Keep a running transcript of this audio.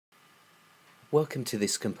Welcome to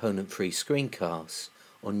this component-free screencast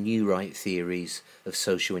on new right theories of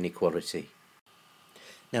social inequality.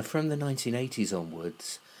 Now, from the 1980s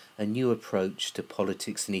onwards, a new approach to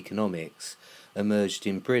politics and economics emerged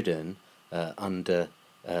in Britain under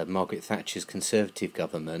Margaret Thatcher's Conservative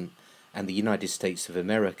government and the United States of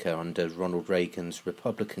America under Ronald Reagan's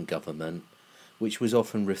Republican government, which was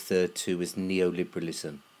often referred to as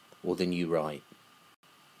neoliberalism or the New Right.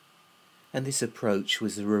 And this approach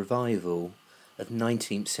was a revival of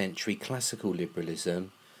 19th century classical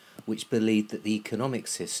liberalism, which believed that the economic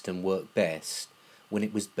system worked best when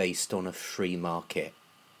it was based on a free market.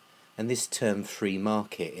 And this term free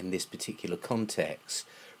market in this particular context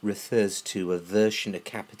refers to a version of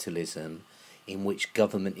capitalism in which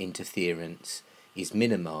government interference is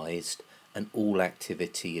minimized and all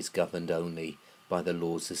activity is governed only by the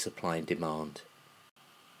laws of supply and demand.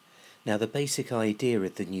 Now, the basic idea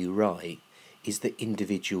of the New Right is that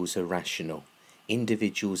individuals are rational.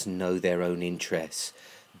 Individuals know their own interests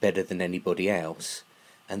better than anybody else,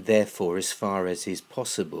 and therefore, as far as is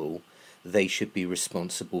possible, they should be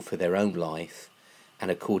responsible for their own life,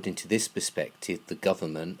 and according to this perspective, the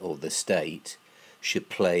government or the state should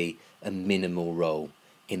play a minimal role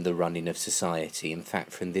in the running of society. In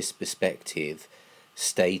fact, from this perspective,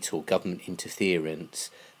 state or government interference,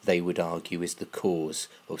 they would argue, is the cause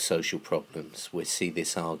of social problems. We'll see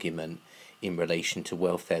this argument in relation to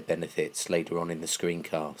welfare benefits later on in the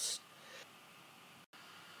screencast.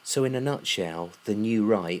 So in a nutshell, the New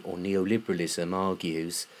Right or neoliberalism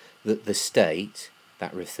argues that the state,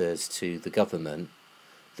 that refers to the government,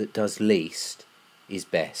 that does least is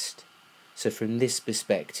best. So from this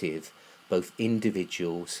perspective, both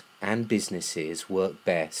individuals and businesses work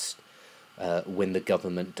best when the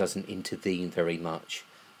government doesn't intervene very much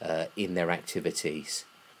in their activities.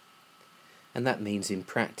 And that means in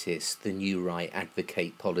practice the New Right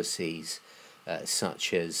advocate policies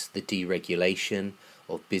such as the deregulation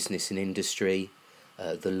of business and industry,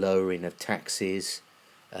 the lowering of taxes,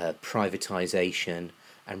 privatisation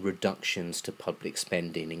and reductions to public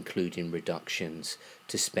spending, including reductions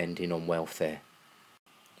to spending on welfare.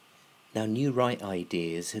 Now, New Right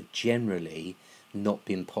ideas have generally not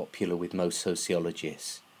been popular with most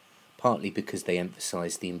sociologists, partly because they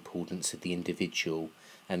emphasise the importance of the individual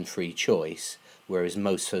and free choice, whereas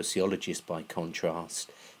most sociologists, by contrast,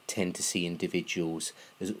 tend to see individuals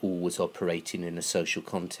as always operating in a social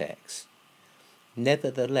context.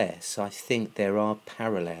 Nevertheless, I think there are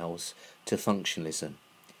parallels to functionalism.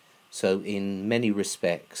 So in many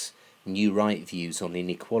respects, New Right views on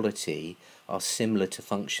inequality are similar to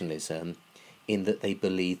functionalism in that they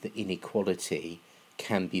believe that inequality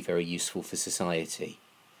can be very useful for society.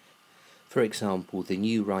 For example, the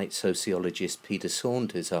New Right sociologist Peter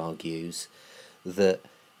Saunders argues that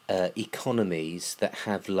economies that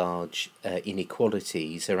have large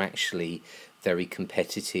inequalities are actually very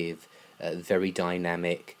competitive, very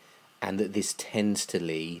dynamic, and that this tends to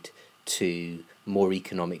lead to more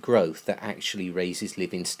economic growth that actually raises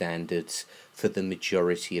living standards for the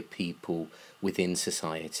majority of people within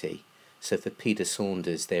society. So for Peter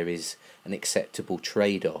Saunders, there is an acceptable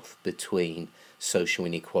trade-off between social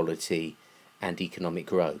inequality and economic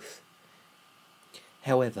growth.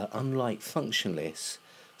 However, unlike functionalists,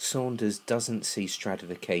 Saunders doesn't see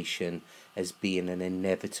stratification as being an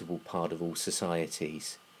inevitable part of all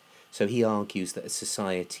societies. So he argues that a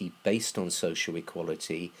society based on social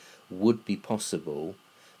equality would be possible,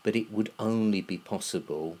 but it would only be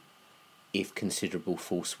possible if considerable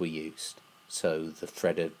force were used. So the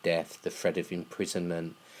threat of death, the threat of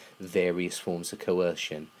imprisonment, various forms of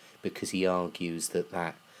coercion, because he argues that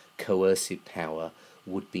that coercive power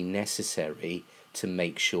would be necessary to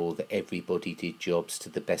make sure that everybody did jobs to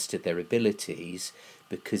the best of their abilities,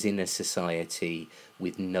 because in a society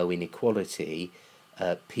with no inequality,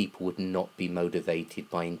 people would not be motivated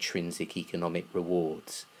by intrinsic economic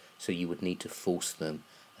rewards. So you would need to force them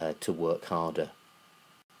to work harder.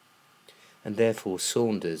 And therefore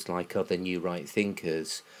Saunders, like other New Right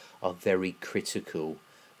thinkers, are very critical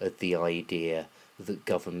of the idea that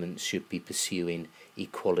governments should be pursuing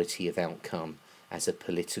equality of outcome as a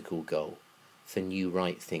political goal. For New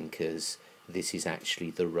Right thinkers, this is actually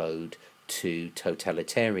the road to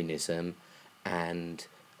totalitarianism and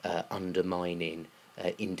undermining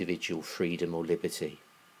individual freedom or liberty.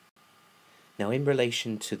 Now, in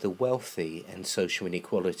relation to the wealthy and social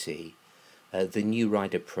inequality, the New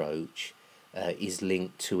Right approach is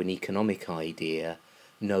linked to an economic idea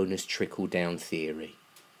known as trickle-down theory.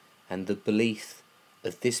 And the belief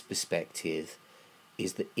of this perspective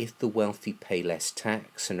is that if the wealthy pay less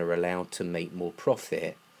tax and are allowed to make more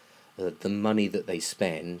profit, the money that they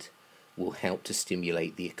spend will help to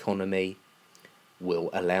stimulate the economy, will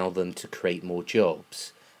allow them to create more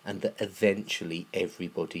jobs, and that eventually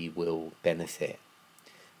everybody will benefit.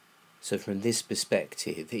 So from this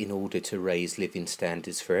perspective, in order to raise living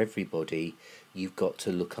standards for everybody, you've got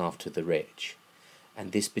to look after the rich.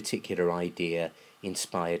 And this particular idea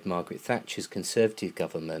inspired Margaret Thatcher's Conservative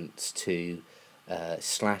governments to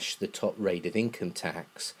slash the top rate of income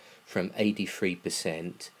tax from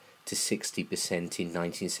 83% to 60% in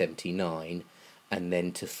 1979, and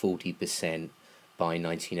then to 40% by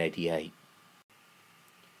 1988.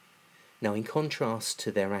 Now, in contrast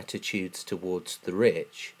to their attitudes towards the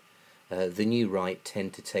rich, the new right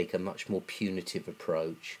tend to take a much more punitive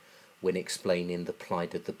approach when explaining the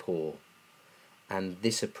plight of the poor. And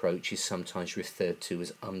this approach is sometimes referred to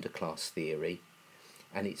as underclass theory,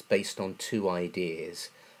 and it's based on two ideas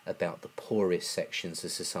about the poorest sections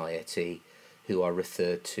of society, who are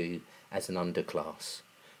referred to as an underclass.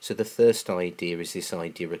 So the first idea is this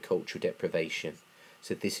idea of cultural deprivation.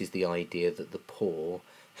 So this is the idea that the poor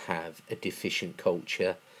have a deficient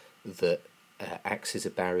culture that acts as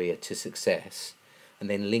a barrier to success. And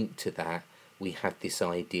then linked to that, we have this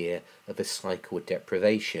idea of a cycle of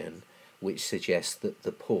deprivation, which suggests that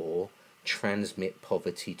the poor transmit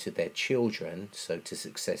poverty to their children, so to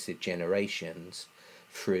successive generations,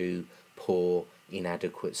 through poor,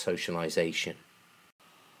 inadequate socialization.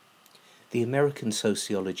 The American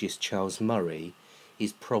sociologist Charles Murray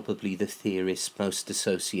is probably the theorist most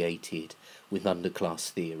associated with underclass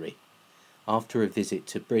theory. After a visit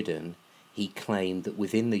to Britain, he claimed that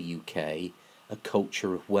within the UK, a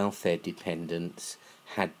culture of welfare dependence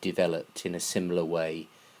had developed in a similar way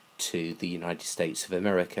to the United States of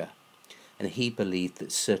America. And he believed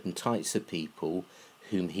that certain types of people,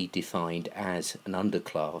 whom he defined as an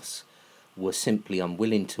underclass, were simply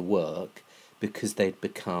unwilling to work because they'd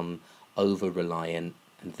become over-reliant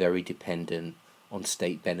and very dependent on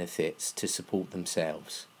state benefits to support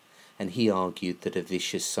themselves. And he argued that a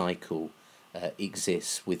vicious cycle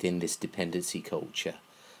exists within this dependency culture,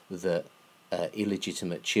 that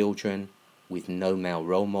illegitimate children with no male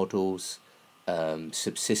role models,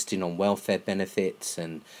 subsisting on welfare benefits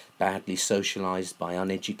and badly socialized by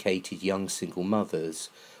uneducated young single mothers,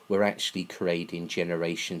 were actually creating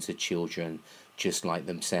generations of children just like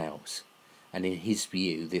themselves. And in his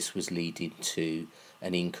view, this was leading to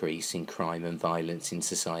an increase in crime and violence in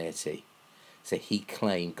society. So he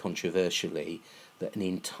claimed controversially that an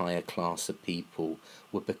entire class of people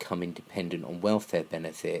were becoming dependent on welfare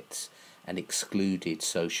benefits and excluded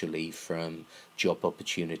socially from job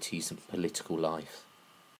opportunities and political life.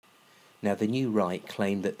 Now, the new right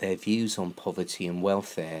claim that their views on poverty and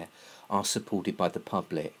welfare are supported by the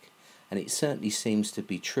public, and it certainly seems to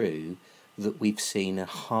be true that we've seen a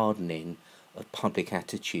hardening of public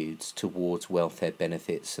attitudes towards welfare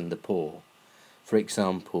benefits and the poor. For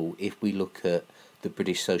example, if we look at the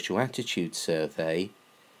British Social Attitude Survey,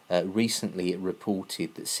 recently it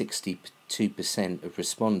reported that 62% of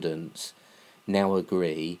respondents now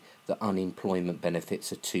agree that unemployment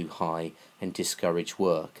benefits are too high and discourage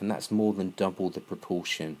work, and that's more than double the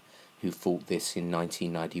proportion who thought this in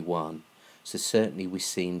 1991. So certainly we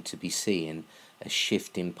seem to be seeing a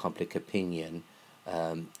shift in public opinion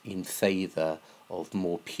in favour of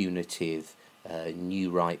more punitive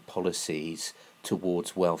new right policies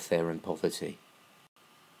towards welfare and poverty.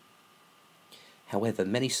 However,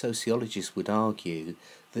 many sociologists would argue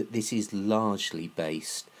that this is largely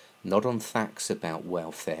based not on facts about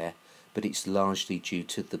welfare, but it's largely due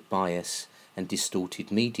to the bias and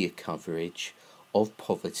distorted media coverage of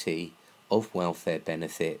poverty, of welfare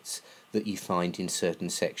benefits that you find in certain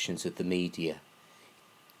sections of the media.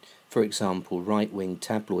 For example, right-wing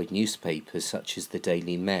tabloid newspapers such as the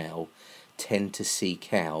Daily Mail tend to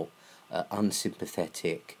seek out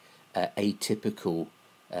unsympathetic, atypical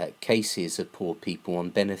cases of poor people on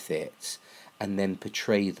benefits and then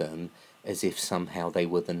portray them as if somehow they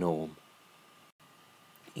were the norm.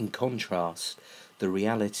 In contrast, the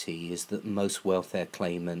reality is that most welfare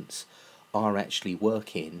claimants are actually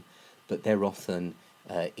working, but they're often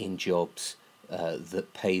in jobs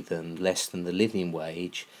that pay them less than the living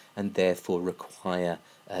wage and therefore require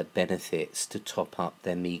benefits to top up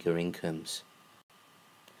their meagre incomes.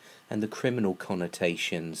 And the criminal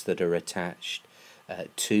connotations that are attached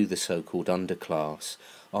to the so-called underclass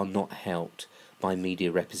are not helped by media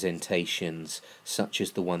representations such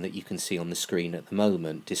as the one that you can see on the screen at the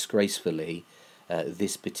moment. Disgracefully,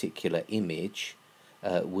 this particular image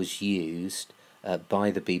was used by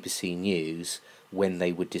the BBC News when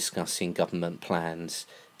they were discussing government plans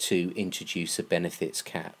to introduce a benefits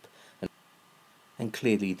cap. And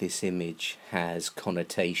clearly this image has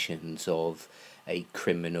connotations of a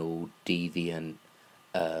criminal, deviant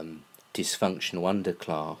dysfunctional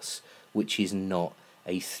underclass, which is not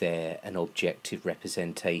a fair and objective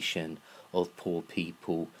representation of poor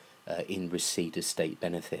people in receipt of state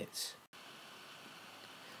benefits.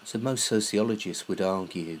 So most sociologists would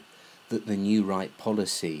argue that the new right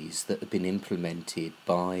policies that have been implemented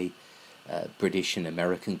by British and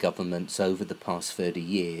American governments over the past 30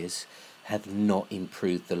 years have not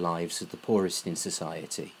improved the lives of the poorest in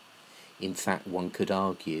society. In fact, one could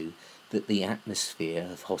argue that the atmosphere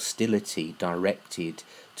of hostility directed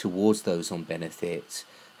towards those on benefits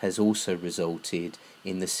has also resulted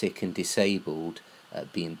in the sick and disabled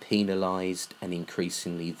being penalised and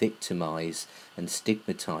increasingly victimised and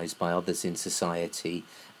stigmatised by others in society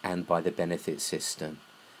and by the benefit system.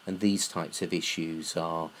 And these types of issues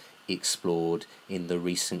are explored in the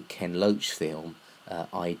recent Ken Loach film,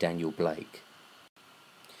 I, Daniel Blake.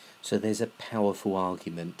 So there's a powerful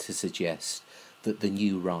argument to suggest that the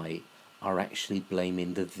new right are actually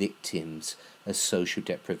blaming the victims of social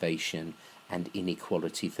deprivation and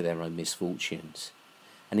inequality for their own misfortunes.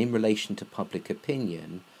 And in relation to public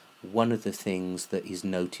opinion, one of the things that is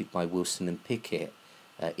noted by Wilson and Pickett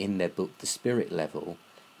in their book The Spirit Level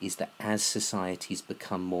is that as societies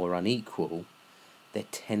become more unequal, there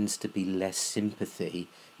tends to be less sympathy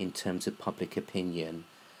in terms of public opinion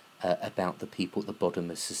about the people at the bottom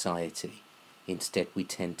of society. Instead, we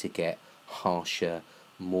tend to get harsher,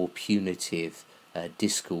 more punitive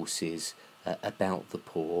discourses about the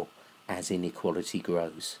poor as inequality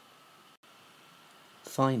grows.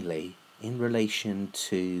 Finally, in relation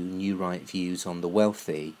to new right views on the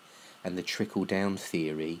wealthy and the trickle-down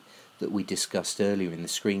theory that we discussed earlier in the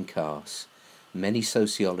screencast, many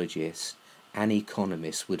sociologists and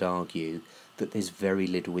economists would argue that there's very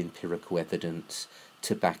little empirical evidence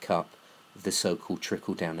to back up the so-called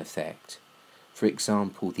trickle-down effect. For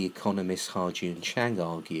example, the economist Ha-Joon Chang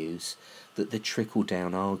argues that the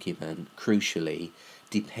trickle-down argument, crucially,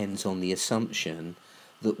 depends on the assumption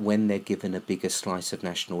that when they're given a bigger slice of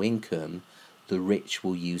national income, the rich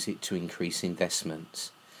will use it to increase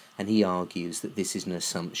investments. And he argues that this is an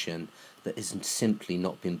assumption that has simply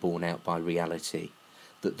not been borne out by reality,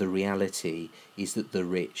 that the reality is that the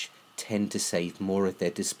rich tend to save more of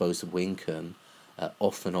their disposable income,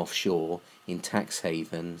 often offshore, in tax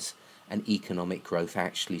havens, and economic growth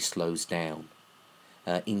actually slows down.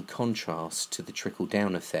 In contrast to the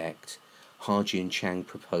trickle-down effect, Ha-Joon Chang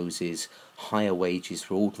proposes higher wages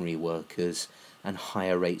for ordinary workers and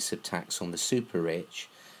higher rates of tax on the super-rich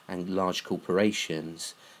and large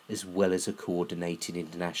corporations, as well as a coordinated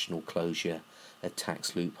international closure of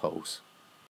tax loopholes.